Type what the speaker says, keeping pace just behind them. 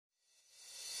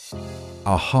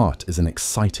Our heart is an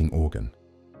exciting organ.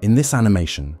 In this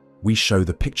animation, we show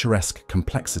the picturesque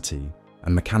complexity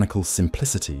and mechanical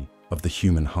simplicity of the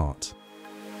human heart.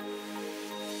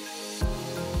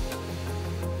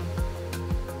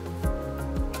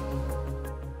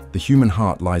 The human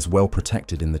heart lies well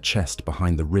protected in the chest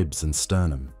behind the ribs and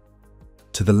sternum.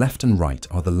 To the left and right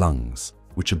are the lungs,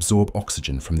 which absorb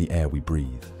oxygen from the air we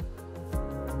breathe.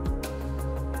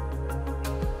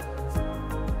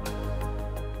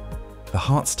 The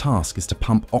heart's task is to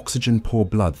pump oxygen-poor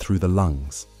blood through the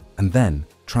lungs and then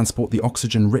transport the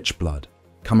oxygen-rich blood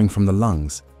coming from the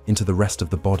lungs into the rest of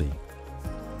the body.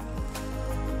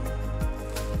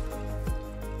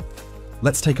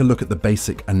 Let's take a look at the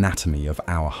basic anatomy of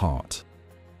our heart.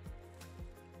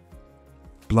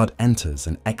 Blood enters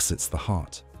and exits the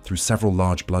heart through several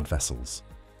large blood vessels.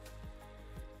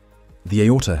 The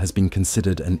aorta has been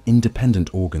considered an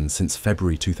independent organ since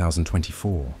February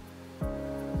 2024.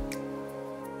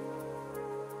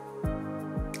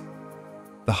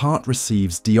 The heart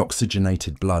receives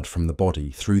deoxygenated blood from the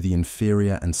body through the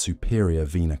inferior and superior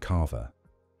vena cava.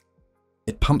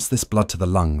 It pumps this blood to the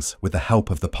lungs with the help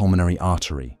of the pulmonary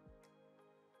artery.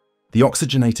 The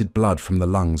oxygenated blood from the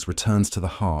lungs returns to the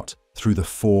heart through the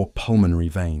 4 pulmonary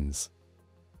veins.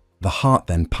 The heart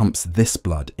then pumps this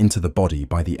blood into the body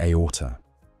by the aorta.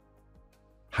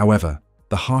 However,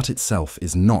 the heart itself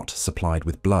is not supplied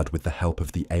with blood with the help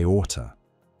of the aorta.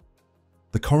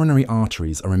 The coronary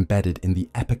arteries are embedded in the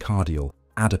epicardial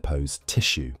adipose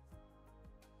tissue.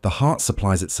 The heart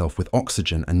supplies itself with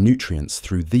oxygen and nutrients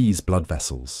through these blood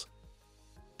vessels.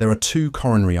 There are 2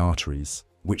 coronary arteries,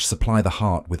 which supply the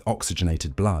heart with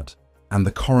oxygenated blood, and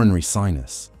the coronary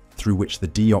sinus, through which the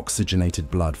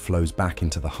deoxygenated blood flows back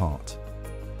into the heart.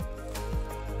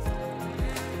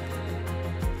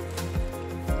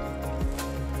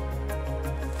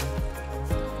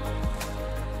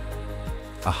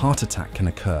 A heart attack can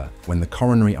occur when the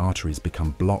coronary arteries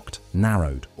become blocked,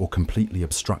 narrowed, or completely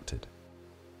obstructed.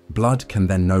 Blood can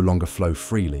then no longer flow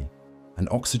freely, and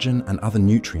oxygen and other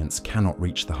nutrients cannot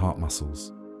reach the heart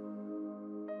muscles.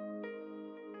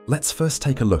 Let's first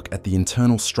take a look at the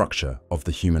internal structure of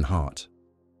the human heart.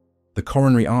 The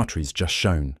coronary arteries just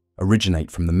shown originate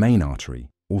from the main artery,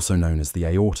 also known as the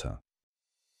aorta.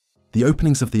 The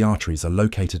openings of the arteries are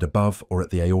located above or at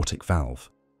the aortic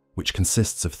valve, which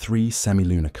consists of 3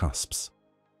 semilunar cusps.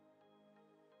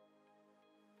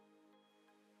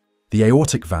 The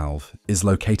aortic valve is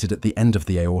located at the end of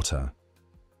the aorta.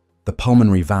 The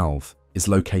pulmonary valve is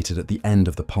located at the end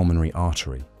of the pulmonary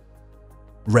artery.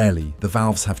 Rarely, the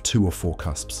valves have 2 or 4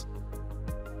 cusps.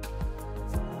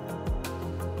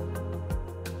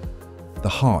 The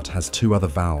heart has 2 other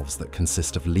valves that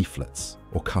consist of leaflets,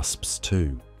 or cusps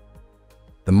too.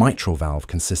 The mitral valve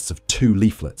consists of 2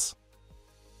 leaflets,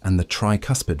 and the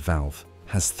tricuspid valve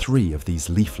has 3 of these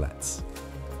leaflets.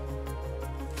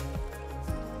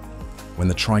 When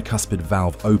the tricuspid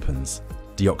valve opens,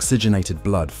 deoxygenated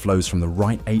blood flows from the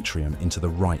right atrium into the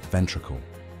right ventricle.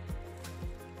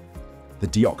 The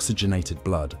deoxygenated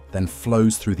blood then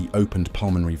flows through the opened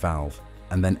pulmonary valve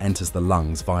and then enters the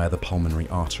lungs via the pulmonary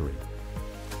artery.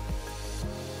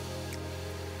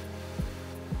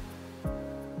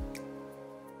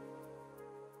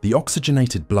 The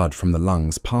oxygenated blood from the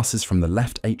lungs passes from the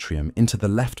left atrium into the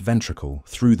left ventricle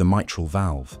through the mitral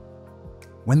valve.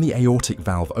 When the aortic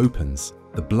valve opens,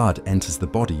 the blood enters the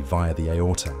body via the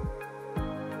aorta.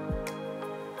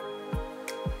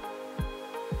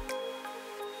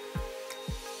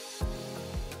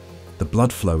 The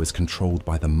blood flow is controlled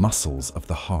by the muscles of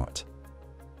the heart.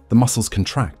 The muscles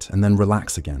contract and then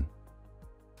relax again.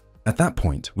 At that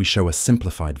point, we show a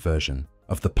simplified version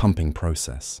of the pumping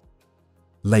process.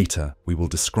 Later, we will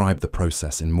describe the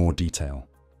process in more detail.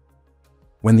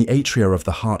 When the atria of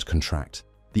the heart contract,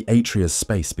 the atria's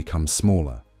space becomes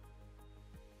smaller.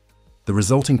 The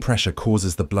resulting pressure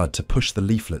causes the blood to push the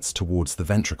leaflets towards the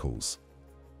ventricles.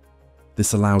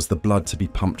 This allows the blood to be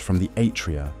pumped from the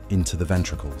atria into the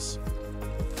ventricles.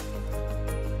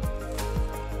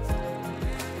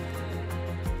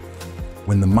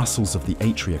 When the muscles of the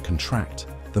atria contract,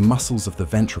 the muscles of the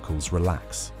ventricles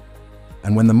relax.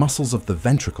 And when the muscles of the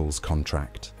ventricles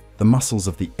contract, the muscles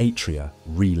of the atria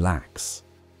relax.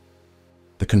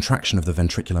 The contraction of the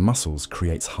ventricular muscles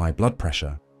creates high blood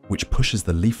pressure, which pushes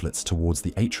the leaflets towards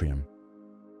the atrium.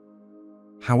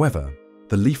 However,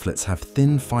 the leaflets have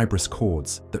thin fibrous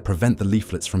cords that prevent the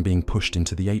leaflets from being pushed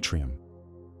into the atrium.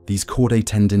 These chordae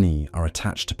tendineae are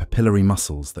attached to papillary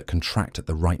muscles that contract at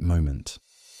the right moment.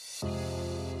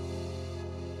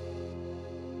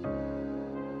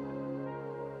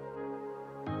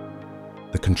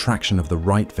 The contraction of the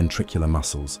right ventricular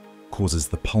muscles causes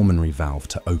the pulmonary valve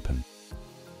to open.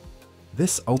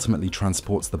 This ultimately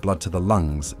transports the blood to the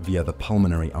lungs via the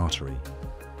pulmonary artery.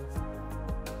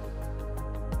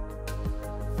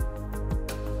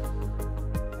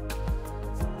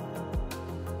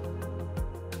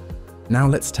 Now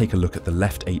let's take a look at the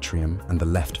left atrium and the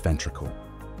left ventricle.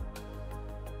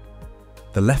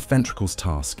 The left ventricle's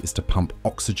task is to pump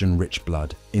oxygen-rich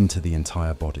blood into the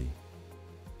entire body.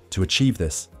 To achieve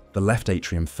this, the left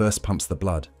atrium first pumps the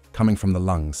blood coming from the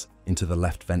lungs into the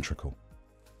left ventricle.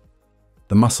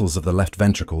 The muscles of the left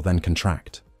ventricle then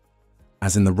contract.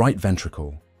 As in the right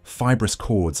ventricle, fibrous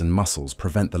cords and muscles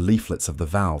prevent the leaflets of the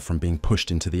valve from being pushed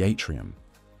into the atrium.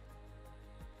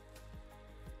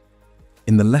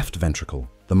 In the left ventricle,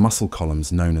 the muscle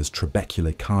columns known as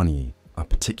trabecular carneae are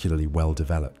particularly well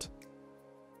developed.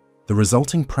 The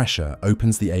resulting pressure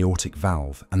opens the aortic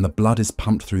valve and the blood is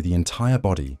pumped through the entire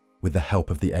body with the help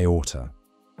of the aorta.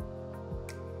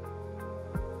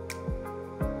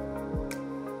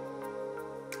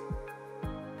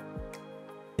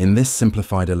 In this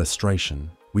simplified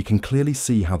illustration, we can clearly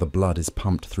see how the blood is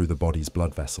pumped through the body's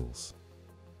blood vessels.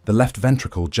 The left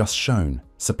ventricle, just shown,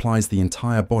 supplies the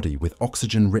entire body with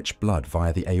oxygen-rich blood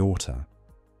via the aorta.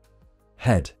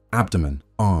 Head, abdomen,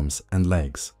 arms, and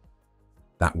legs.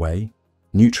 That way,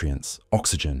 nutrients,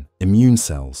 oxygen, immune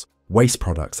cells, waste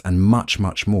products, and much,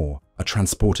 much more are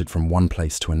transported from one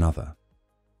place to another.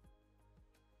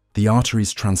 The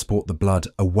arteries transport the blood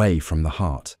away from the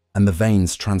heart, and the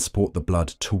veins transport the blood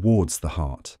towards the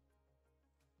heart.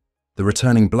 The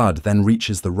returning blood then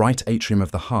reaches the right atrium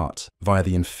of the heart via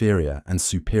the inferior and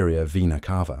superior vena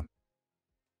cava,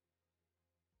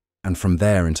 and from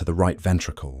there into the right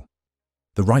ventricle.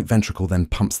 The right ventricle then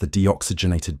pumps the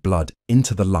deoxygenated blood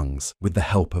into the lungs with the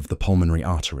help of the pulmonary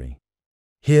artery.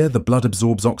 Here, the blood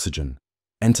absorbs oxygen,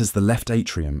 enters the left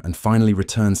atrium, and finally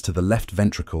returns to the left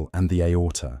ventricle and the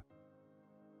aorta.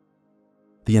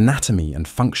 The anatomy and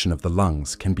function of the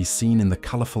lungs can be seen in the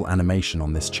colourful animation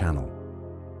on this channel.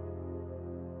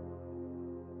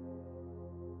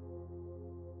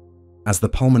 As the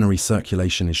pulmonary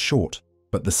circulation is short,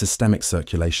 but the systemic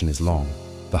circulation is long,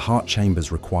 the heart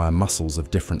chambers require muscles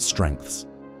of different strengths.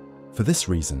 For this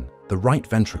reason, the right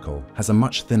ventricle has a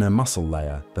much thinner muscle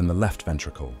layer than the left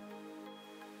ventricle.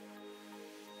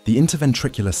 The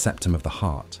interventricular septum of the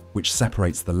heart, which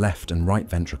separates the left and right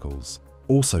ventricles,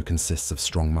 also consists of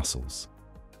strong muscles.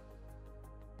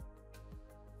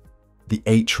 The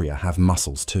atria have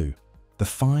muscles too. The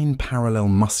fine parallel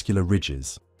muscular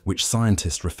ridges, which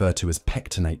scientists refer to as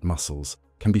pectinate muscles,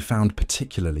 can be found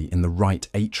particularly in the right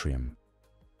atrium.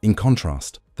 In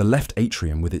contrast, the left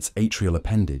atrium with its atrial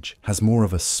appendage has more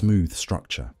of a smooth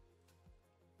structure.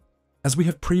 As we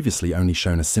have previously only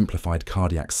shown a simplified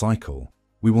cardiac cycle,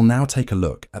 we will now take a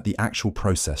look at the actual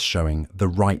process showing the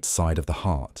right side of the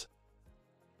heart.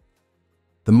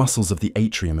 The muscles of the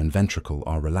atrium and ventricle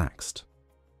are relaxed.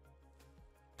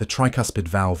 The tricuspid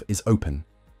valve is open.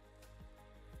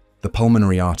 The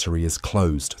pulmonary artery is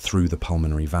closed through the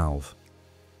pulmonary valve.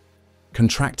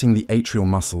 Contracting the atrial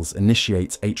muscles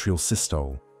initiates atrial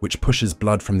systole, which pushes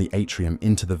blood from the atrium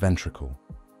into the ventricle.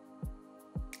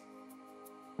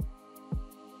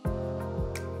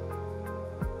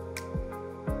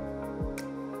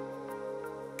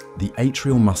 The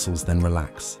atrial muscles then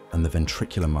relax and the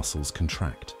ventricular muscles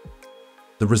contract.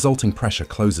 The resulting pressure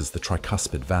closes the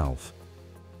tricuspid valve.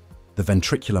 The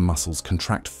ventricular muscles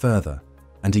contract further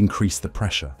and increase the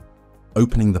pressure,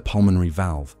 opening the pulmonary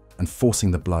valve and forcing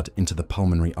the blood into the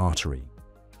pulmonary artery.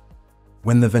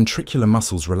 When the ventricular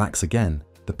muscles relax again,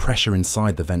 the pressure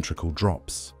inside the ventricle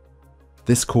drops.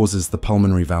 This causes the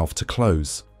pulmonary valve to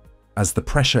close, as the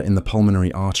pressure in the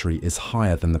pulmonary artery is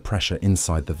higher than the pressure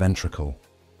inside the ventricle.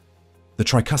 The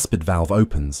tricuspid valve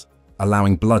opens,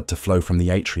 allowing blood to flow from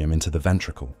the atrium into the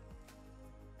ventricle.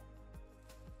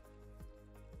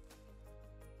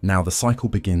 Now the cycle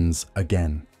begins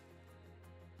again.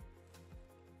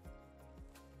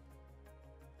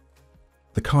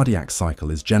 The cardiac cycle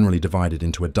is generally divided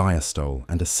into a diastole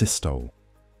and a systole.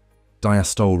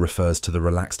 Diastole refers to the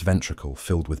relaxed ventricle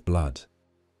filled with blood.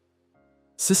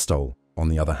 Systole, on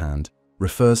the other hand,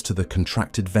 refers to the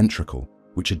contracted ventricle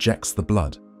which ejects the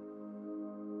blood.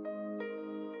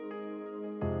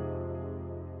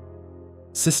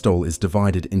 Systole is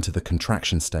divided into the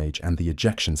contraction stage and the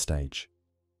ejection stage.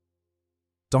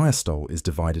 Diastole is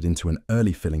divided into an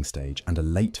early filling stage and a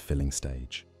late filling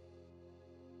stage.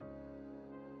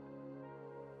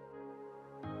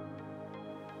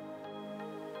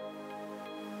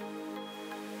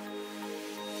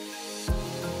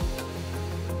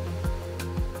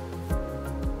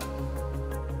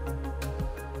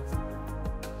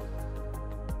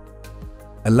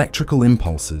 Electrical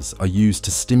impulses are used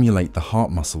to stimulate the heart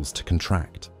muscles to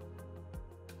contract.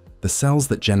 The cells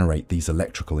that generate these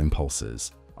electrical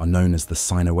impulses are known as the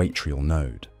sinoatrial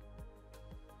node.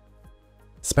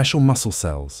 Special muscle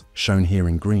cells, shown here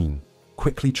in green,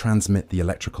 quickly transmit the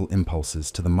electrical impulses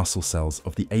to the muscle cells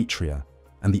of the atria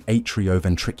and the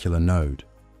atrioventricular node.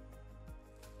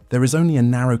 There is only a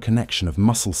narrow connection of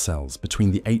muscle cells between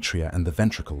the atria and the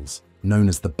ventricles, known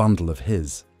as the bundle of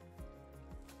His.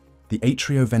 The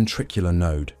atrioventricular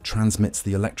node transmits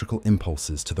the electrical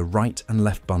impulses to the right and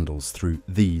left bundles through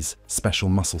these special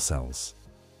muscle cells.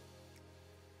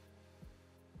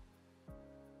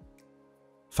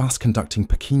 Fast-conducting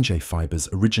Purkinje fibers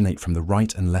originate from the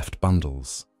right and left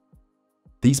bundles.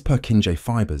 These Purkinje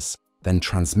fibers then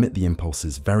transmit the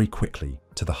impulses very quickly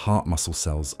to the heart muscle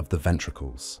cells of the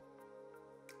ventricles.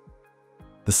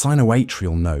 The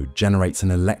sinoatrial node generates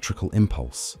an electrical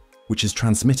impulse, which is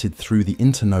transmitted through the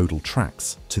internodal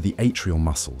tracts to the atrial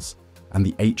muscles and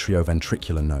the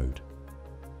atrioventricular node.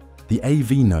 The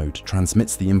AV node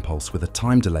transmits the impulse with a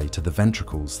time delay to the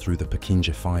ventricles through the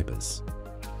Purkinje fibers.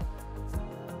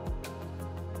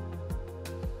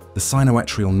 The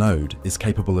sinoatrial node is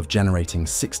capable of generating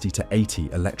 60 to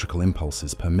 80 electrical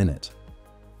impulses per minute.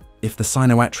 If the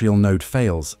sinoatrial node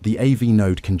fails, the AV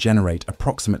node can generate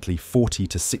approximately 40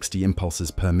 to 60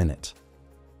 impulses per minute.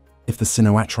 If the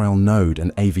sinoatrial node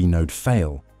and AV node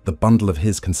fail, the bundle of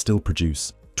His can still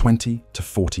produce 20 to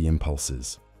 40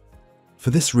 impulses.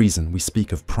 For this reason, we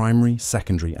speak of primary,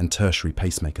 secondary, and tertiary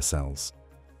pacemaker cells.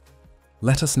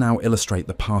 Let us now illustrate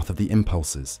the path of the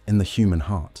impulses in the human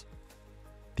heart.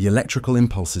 The electrical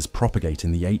impulses propagate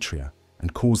in the atria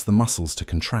and cause the muscles to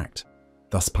contract,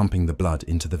 thus pumping the blood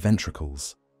into the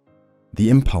ventricles. The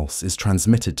impulse is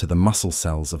transmitted to the muscle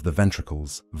cells of the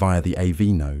ventricles via the AV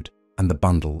node and the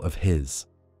bundle of His.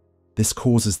 This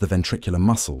causes the ventricular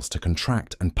muscles to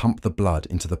contract and pump the blood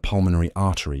into the pulmonary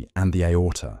artery and the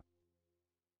aorta.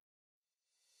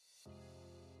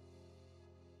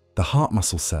 The heart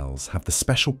muscle cells have the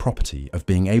special property of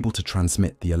being able to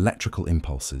transmit the electrical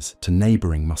impulses to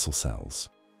neighboring muscle cells.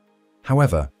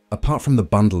 However, apart from the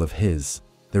bundle of His,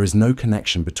 there is no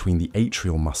connection between the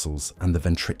atrial muscles and the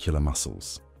ventricular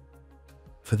muscles.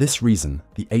 For this reason,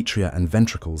 the atria and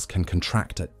ventricles can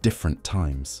contract at different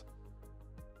times.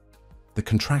 The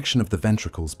contraction of the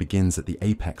ventricles begins at the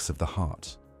apex of the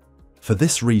heart. For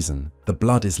this reason, the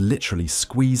blood is literally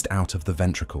squeezed out of the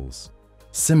ventricles,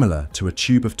 similar to a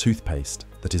tube of toothpaste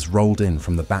that is rolled in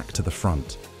from the back to the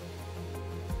front.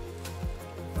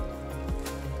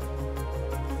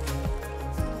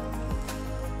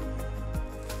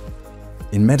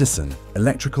 In medicine,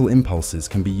 electrical impulses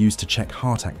can be used to check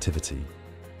heart activity.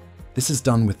 This is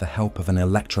done with the help of an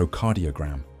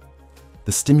electrocardiogram.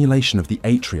 The stimulation of the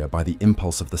atria by the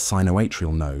impulse of the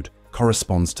sinoatrial node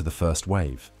corresponds to the first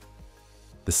wave.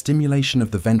 The stimulation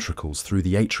of the ventricles through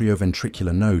the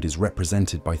atrioventricular node is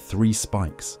represented by 3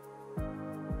 spikes.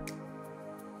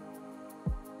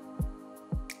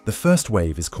 The first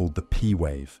wave is called the P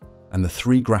wave, and the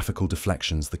 3 graphical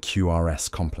deflections the QRS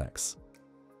complex.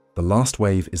 The last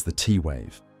wave is the T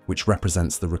wave, which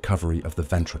represents the recovery of the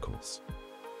ventricles.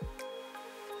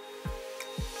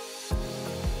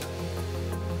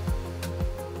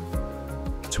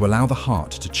 To allow the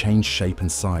heart to change shape and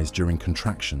size during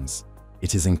contractions,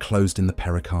 it is enclosed in the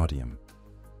pericardium.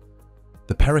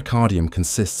 The pericardium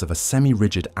consists of a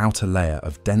semi-rigid outer layer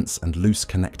of dense and loose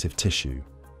connective tissue.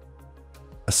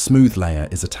 A smooth layer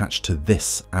is attached to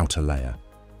this outer layer.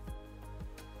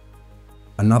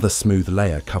 Another smooth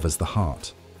layer covers the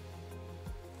heart.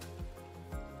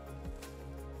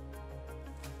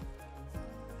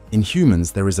 In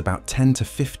humans, there is about 10 to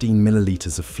 15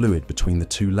 milliliters of fluid between the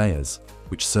 2 layers,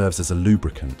 which serves as a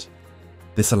lubricant.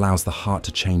 This allows the heart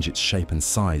to change its shape and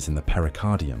size in the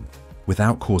pericardium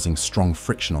without causing strong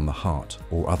friction on the heart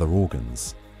or other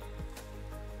organs.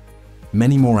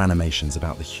 Many more animations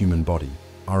about the human body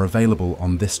are available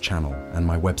on this channel and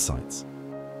my websites.